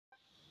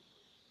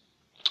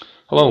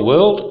Hello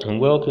world and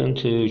welcome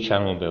to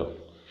Channel Bill.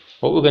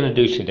 What we're going to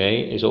do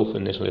today is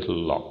open this little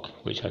lock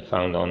which I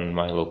found on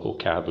my local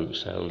car boot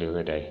sale the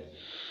other day.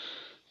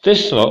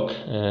 This lock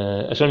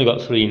has only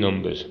got 3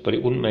 numbers, but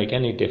it wouldn't make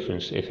any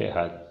difference if it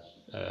had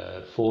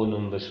 4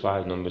 numbers,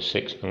 5 numbers,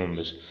 6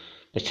 numbers.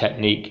 The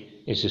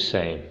technique is the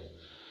same,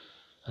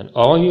 and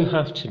all you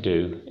have to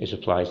do is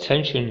apply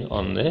tension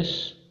on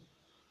this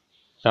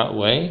that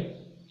way.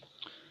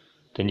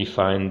 Then you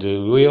find the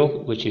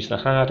wheel which is the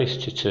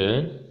hardest to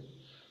turn,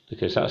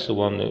 because that's the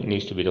one that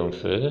needs to be done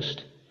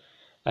first,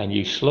 and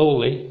you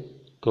slowly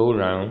go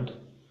around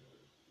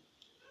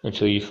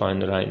until you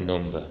find the right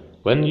number.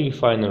 When you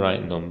find the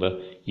right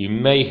number, you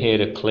may hear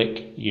a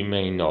click, you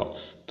may not,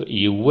 but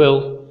you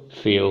will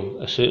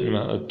feel a certain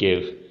amount of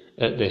give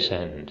at this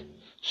end.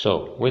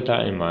 So with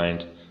that in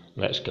mind,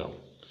 let's go.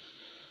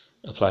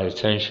 Apply the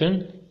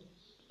tension,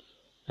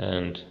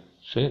 and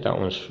see, that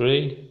one's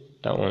free,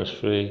 that one's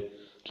free,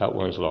 that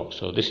one's locked.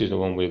 So this is the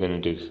one we're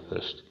going to do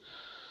first.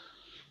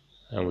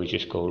 And we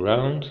just go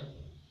round,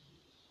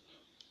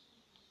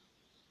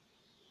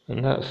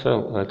 and that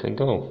felt like a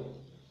go,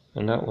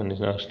 and that one is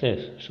now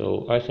stiff,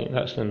 so I think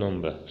that's the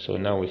number. So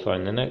now we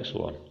find the next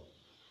one,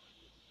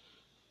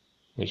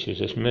 which is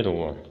this middle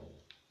one,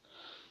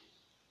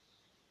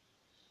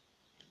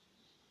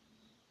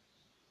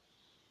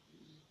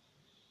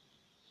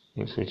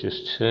 which we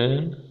just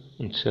turn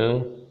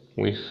until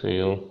we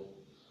feel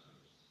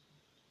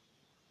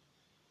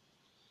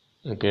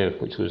a give,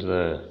 which was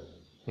there,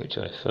 which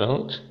I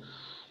felt.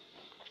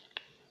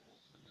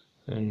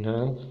 And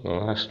now the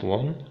last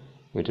one,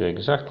 we do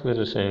exactly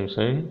the same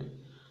thing.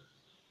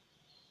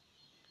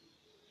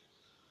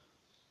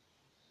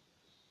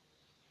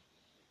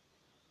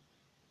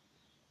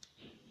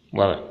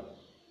 Voila,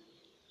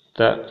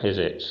 that is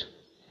it.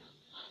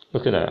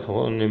 Look at that,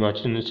 what an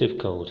imaginative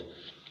code.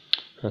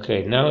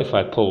 Okay, now if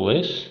I pull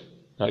this,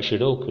 that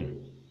should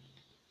open.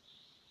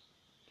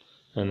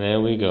 And there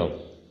we go.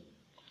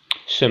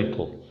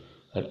 Simple.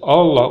 And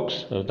all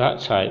locks of that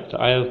type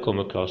that I have come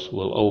across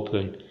will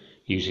open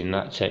using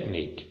that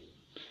technique.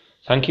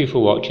 Thank you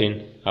for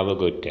watching. Have a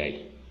good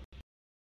day.